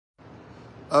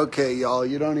Okay, y'all,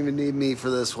 you don't even need me for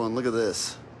this one. Look at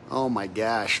this. Oh my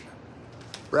gosh.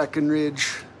 Breckenridge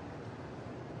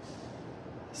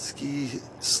ski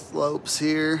slopes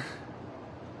here.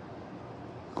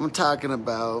 I'm talking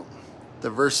about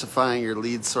diversifying your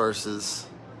lead sources,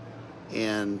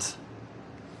 and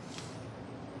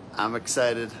I'm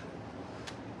excited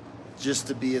just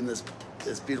to be in this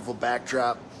beautiful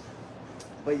backdrop.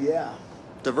 But yeah,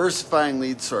 diversifying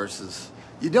lead sources.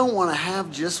 You don't want to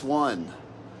have just one.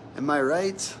 Am I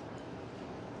right?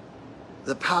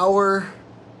 The power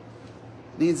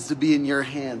needs to be in your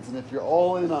hands. And if you're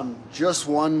all in on just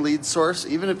one lead source,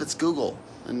 even if it's Google,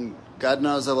 and God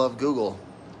knows I love Google,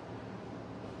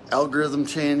 algorithm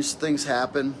change, things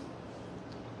happen,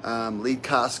 lead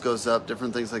cost goes up,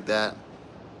 different things like that.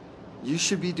 You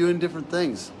should be doing different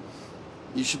things.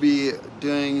 You should be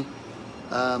doing,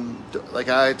 like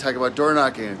I talk about door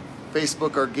knocking,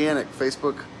 Facebook organic,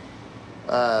 Facebook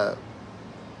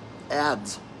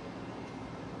ads.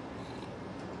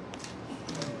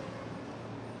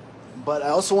 But I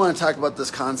also want to talk about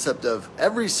this concept of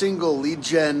every single lead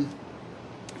gen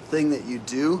thing that you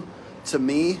do, to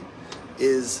me,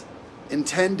 is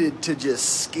intended to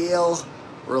just scale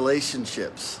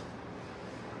relationships.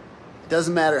 It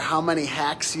doesn't matter how many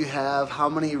hacks you have, how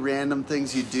many random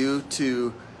things you do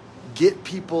to get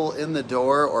people in the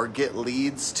door or get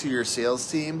leads to your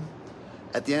sales team.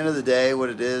 At the end of the day, what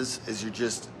it is you're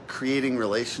just creating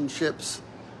relationships,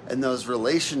 and those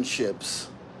relationships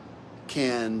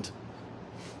can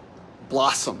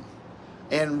blossom.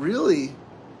 And really,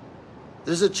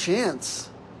 there's a chance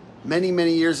many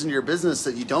years into your business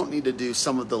that you don't need to do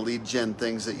some of the lead gen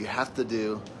things that you have to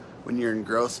do when you're in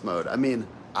growth mode. I mean,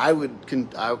 I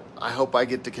hope I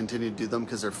get to continue to do them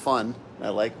because they're fun. I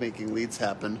like making leads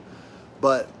happen.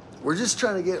 But we're just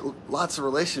trying to get lots of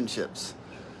relationships.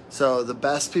 So the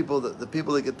best people, the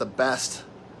people that get the best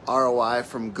ROI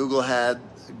from Google ads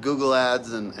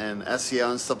and SEO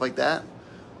and stuff like that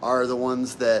are the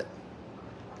ones that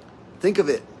think of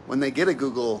it when they get a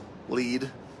Google lead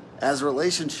as a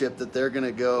relationship that they're going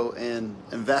to go and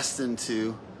invest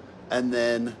into and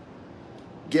then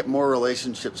get more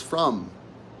relationships from.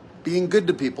 Being good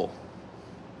to people,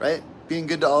 right? Being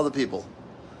good to all the people.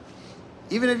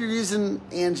 Even if you're using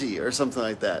Angie or something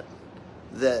like that,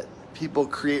 that people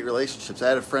create relationships. I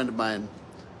had a friend of mine,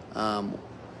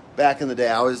 back in the day,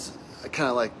 I kind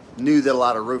of like knew that a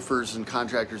lot of roofers and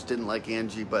contractors didn't like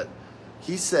Angie, but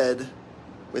he said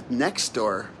with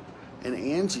Nextdoor and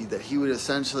Angie that he would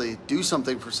essentially do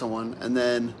something for someone and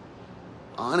then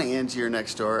on Angie or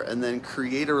Nextdoor and then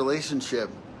create a relationship,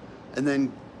 and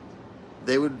then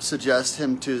they would suggest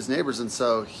him to his neighbors, and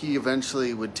so he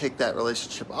eventually would take that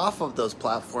relationship off of those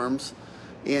platforms,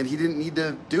 and he didn't need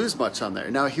to do as much on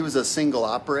there. Now, he was a single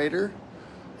operator.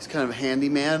 He's kind of a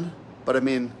handyman, but I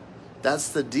mean, that's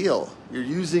the deal. You're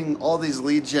using all these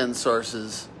lead gen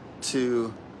sources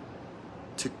to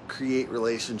create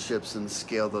relationships and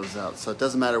scale those out. So it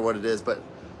doesn't matter what it is, but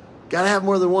gotta have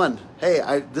more than one.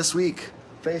 Hey, this week,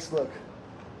 Facebook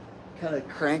kind of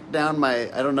cranked down my,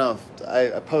 I don't know if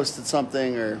I posted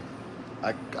something or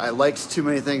I liked too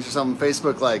many things or something.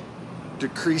 Facebook like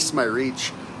decreased my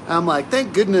reach. And I'm like,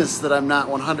 thank goodness that I'm not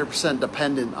 100%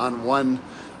 dependent on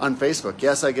Facebook.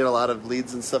 Yes, I get a lot of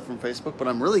leads and stuff from Facebook, but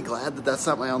I'm really glad that that's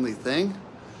not my only thing.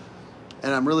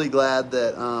 And I'm really glad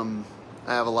that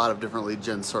I have a lot of different lead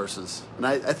gen sources. And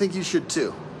I think you should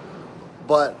too.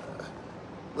 But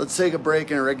let's take a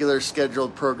break in a regular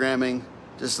scheduled programming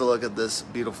just to look at this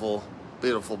beautiful,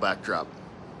 beautiful backdrop.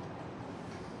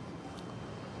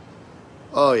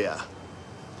 Oh yeah.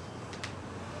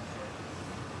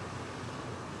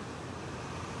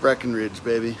 Breckenridge,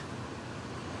 baby.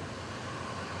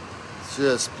 It's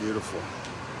just beautiful.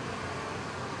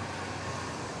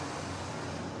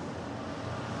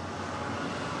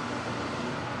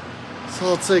 So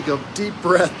I'll take a deep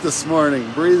breath this morning.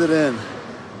 Breathe it in.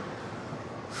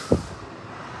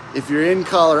 If you're in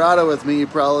Colorado with me, you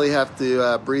probably have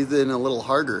to breathe in a little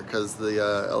harder because the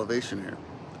elevation here.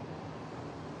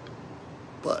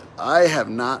 But I have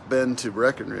not been to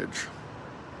Breckenridge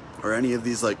or any of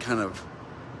these like kind of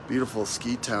beautiful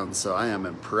ski towns, so I am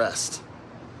impressed.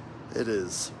 It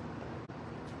is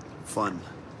fun.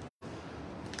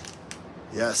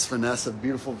 Yes, Vanessa,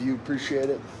 beautiful view, appreciate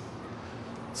it.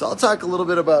 So I'll talk a little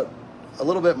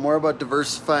bit more about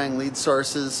diversifying lead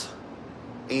sources,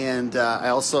 and I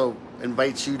also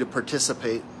invite you to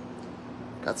participate.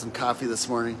 Got some coffee this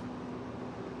morning.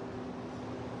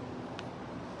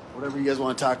 Whatever you guys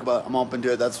want to talk about, I'm open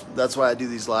to it. That's why I do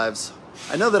these lives.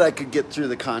 I know that I could get through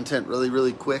the content really,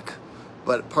 really quick,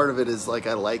 but part of it is like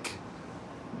I like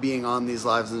being on these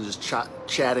lives and just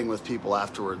chatting with people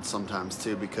afterwards sometimes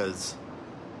too, because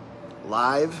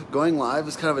going live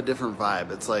is kind of a different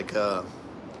vibe. It's like,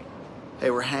 hey,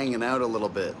 we're hanging out a little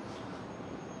bit.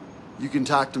 You can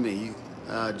talk to me.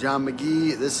 John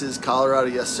McGee, this is Colorado.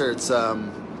 Yes, sir. It's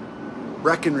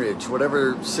Breckenridge,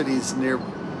 whatever city's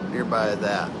nearby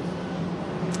that.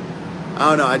 I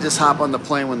don't know. I just hop on the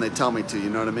plane when they tell me to. You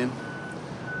know what I mean?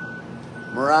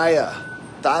 Mariah,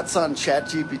 thoughts on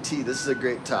ChatGPT? This is a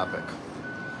great topic.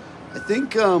 I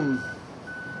think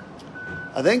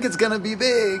it's gonna be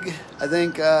big. I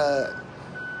think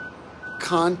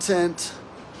content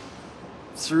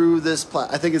through this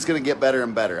I think it's going to get better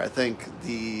and better. I think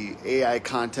the AI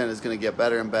content is going to get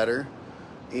better and better,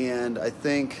 and I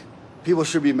think people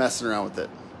should be messing around with it.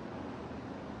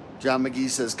 John McGee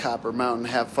says, Copper Mountain,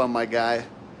 have fun, my guy.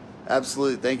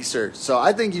 Absolutely. Thank you, sir. So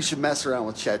I think you should mess around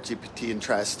with ChatGPT and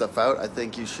try stuff out. I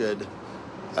think you should.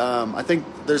 I think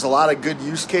there's a lot of good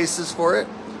use cases for it.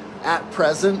 At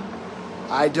present,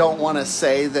 I don't want to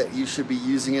say that you should be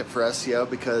using it for SEO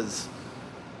because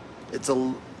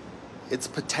it's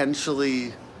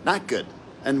potentially not good,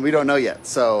 and we don't know yet.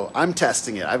 So I'm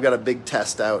testing it. I've got a big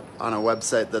test out on a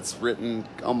website that's written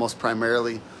almost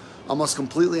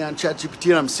completely on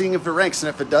ChatGPT, and I'm seeing if it ranks. And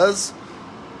if it does,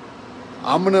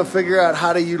 I'm gonna figure out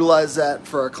how to utilize that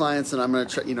for our clients, and I'm gonna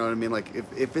try. You know what I mean? Like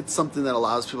if it's something that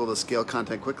allows people to scale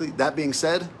content quickly. That being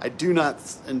said, I do not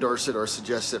endorse it or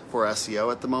suggest it for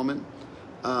SEO at the moment.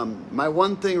 My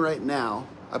one thing right now,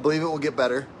 I believe it will get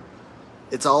better.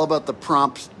 It's all about the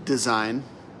prompt design.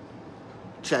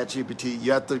 ChatGPT,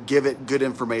 you have to give it good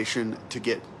information to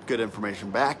get good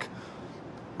information back.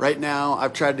 Right now,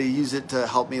 I've tried to use it to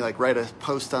help me like write a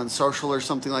post on social or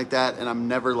something like that, and I'm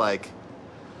never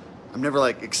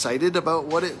excited about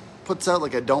what it puts out.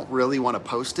 Like I don't really want to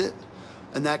post it,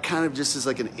 and that kind of just is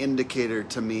like an indicator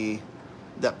to me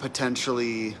that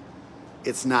potentially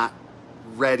it's not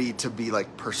ready to be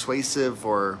like persuasive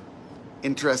or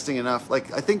interesting enough.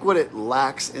 Like I think what it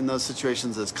lacks in those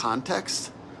situations is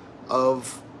context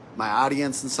of my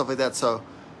audience and stuff like that. So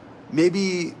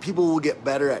maybe people will get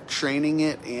better at training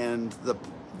it and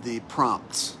the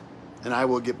prompts, and I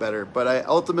will get better. But I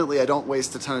don't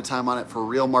waste a ton of time on it for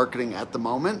real marketing at the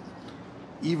moment,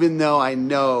 even though I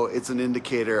know it's an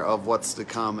indicator of what's to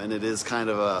come, and it is kind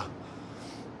of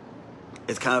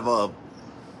a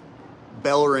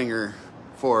bell ringer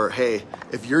for, hey,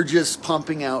 if you're just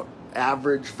pumping out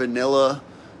average vanilla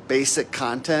basic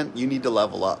content, you need to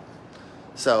level up.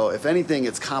 So if anything,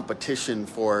 it's competition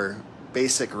for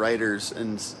basic writers,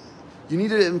 and you need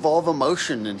to involve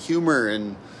emotion and humor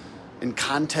and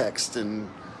context and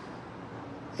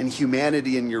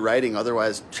humanity in your writing.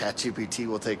 Otherwise, ChatGPT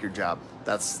will take your job.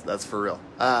 That's for real.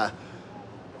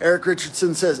 Eric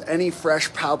Richardson says, any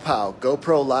fresh pow pow,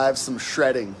 GoPro Live, some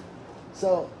shredding.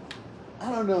 So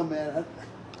I don't know, man.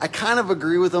 I kind of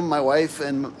agree with them. My wife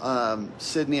and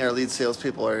Sydney, our lead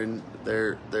salespeople, are in.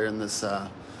 They're in this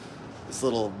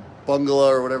little bungalow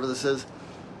or whatever this is,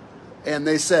 and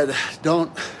they said,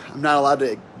 I'm not allowed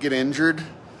to get injured,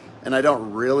 and I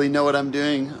don't really know what I'm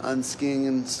doing on skiing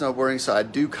and snowboarding, so I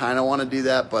do kind of want to do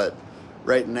that, but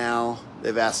right now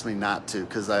they've asked me not to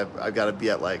because I've got to be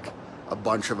at like a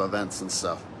bunch of events and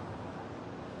stuff.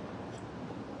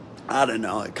 I don't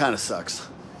know. It kind of sucks.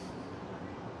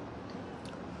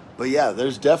 But yeah,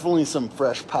 there's definitely some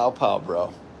fresh pow pow,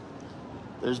 bro.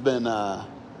 There's been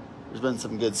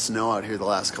some good snow out here the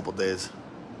last couple days.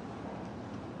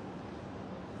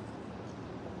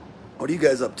 What are you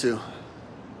guys up to?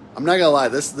 I'm not gonna lie,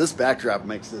 this backdrop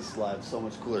makes this live so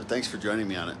much cooler. Thanks for joining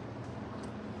me on it.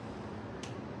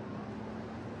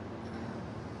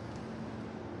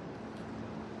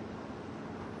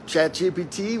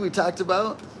 ChatGPT we talked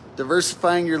about.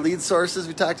 Diversifying your lead sources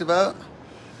we talked about.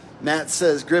 Matt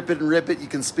says, grip it and rip it. You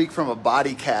can speak from a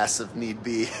body cast if need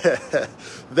be.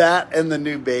 That and the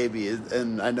new baby.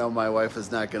 And I know my wife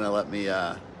is not going to let me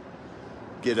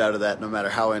get out of that no matter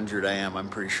how injured I am, I'm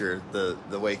pretty sure. The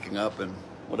waking up and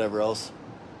whatever else.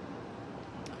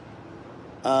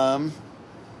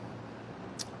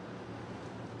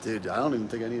 Dude, I don't even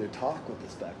think I need to talk with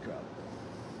this backdrop.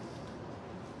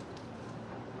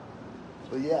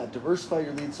 But yeah, diversify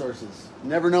your lead sources. You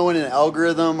never know when an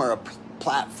algorithm or a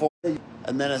platform,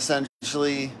 and then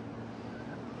essentially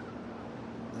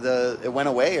it went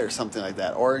away or something like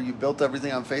that, or you built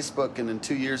everything on Facebook and in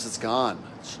 2 years it's gone.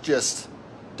 It's just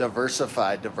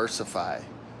diversify.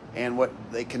 And what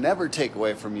they can never take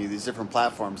away from you, these different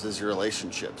platforms, is your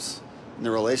relationships and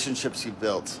the relationships you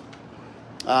built.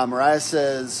 Mariah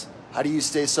says, how do you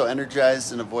stay so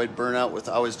energized and avoid burnout with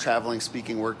always traveling,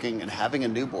 speaking, working, and having a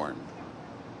newborn?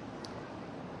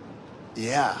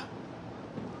 Yeah.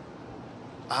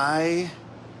 How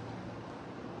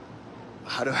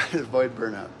do I avoid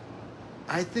burnout?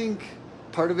 I think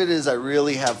part of it is I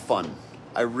really have fun.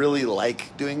 I really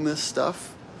like doing this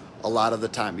stuff a lot of the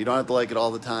time. You don't have to like it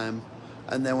all the time.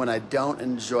 And then when I don't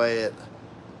enjoy it,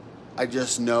 I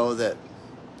just know that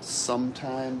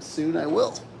sometime soon I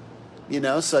will.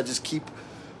 So I just keep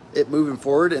it moving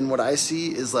forward. And what I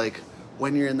see is like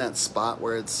when you're in that spot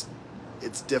where it's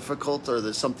difficult or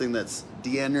there's something that's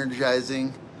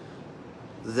de-energizing,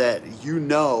 that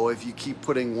if you keep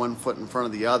putting one foot in front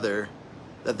of the other,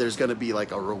 that there's going to be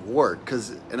like a reward.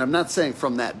 And I'm not saying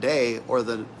from that day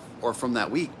or from that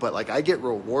week, but like I get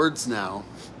rewards now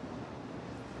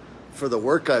for the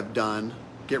work I've done.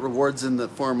 Get rewards in the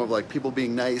form of like people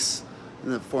being nice,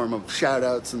 in the form of shout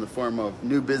outs, in the form of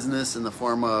new business, in the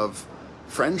form of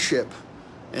friendship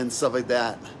and stuff like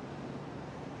that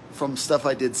from stuff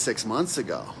I did 6 months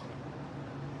ago.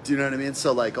 Do you know what I mean?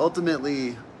 So like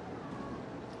ultimately,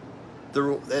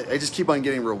 I just keep on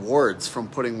getting rewards from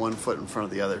putting one foot in front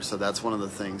of the other. So that's one of the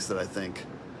things that I think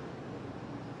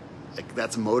like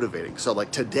that's motivating. So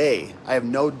like today, I have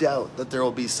no doubt that there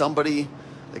will be somebody,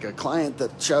 like a client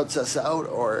that shouts us out,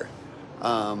 or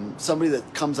somebody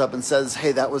that comes up and says,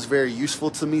 hey, that was very useful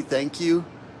to me, thank you.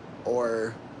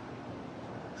 Or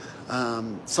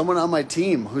someone on my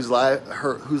team whose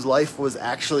life was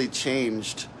actually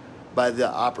changed by the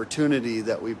opportunity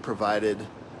that we provided.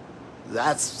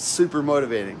 That's super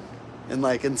motivating and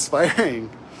like inspiring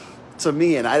to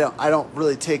me. And I don't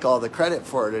really take all the credit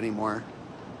for it anymore.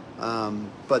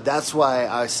 But that's why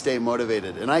I stay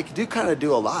motivated, and I do kind of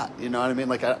do a lot, you know what I mean?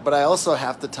 But I also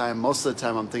most of the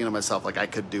time I'm thinking to myself, like I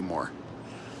could do more.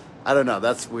 I don't know.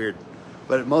 That's weird.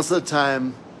 But most of the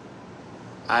time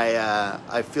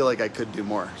I feel like I could do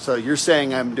more. So you're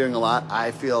saying I'm doing a lot.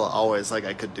 I feel always like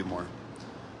I could do more.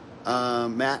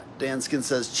 Matt Danskin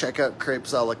says, check out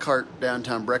Crepes a la carte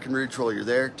downtown Breckenridge while you're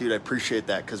there. Dude, I appreciate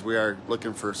that because we are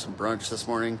looking for some brunch this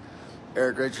morning.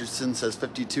 Eric Richardson says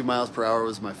 52 miles per hour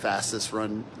was my fastest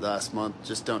run last month.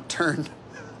 Just don't turn.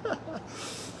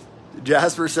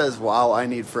 Jasper says, wow, I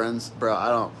need friends.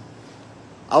 Bro,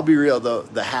 I'll be real though.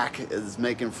 The hack is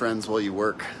making friends while you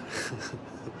work.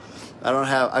 I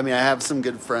have some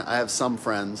good friends. I have some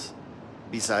friends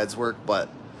besides work, but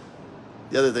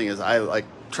the other thing is I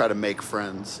try to make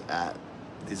friends at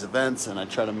these events, and I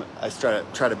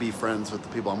try to be friends with the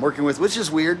people I'm working with, which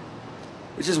is weird,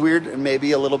 and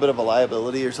maybe a little bit of a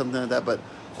liability or something like that. But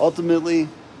ultimately,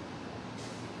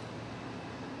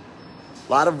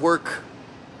 a lot of work,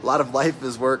 a lot of life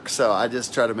is work. So I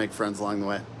just try to make friends along the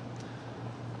way.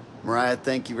 Mariah,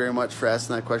 thank you very much for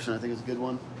asking that question. I think it's a good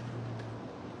one.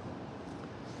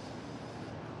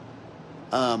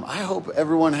 I hope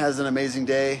everyone has an amazing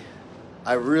day.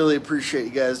 I really appreciate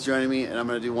you guys joining me, and I'm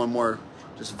going to do one more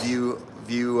just view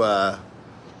video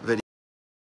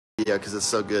because it's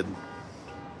so good.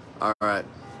 All right.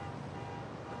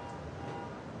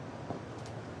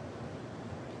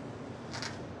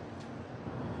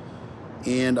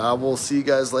 And I will see you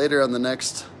guys later on the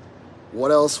next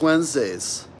What Else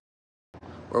Wednesdays,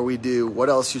 where we do what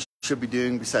else you should be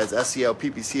doing besides SEO,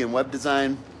 PPC, and web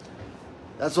design.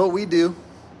 That's what we do.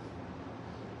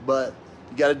 But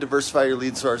you got to diversify your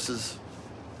lead sources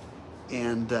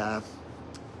and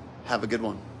have a good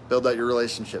one. Build out your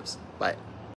relationships. Bye.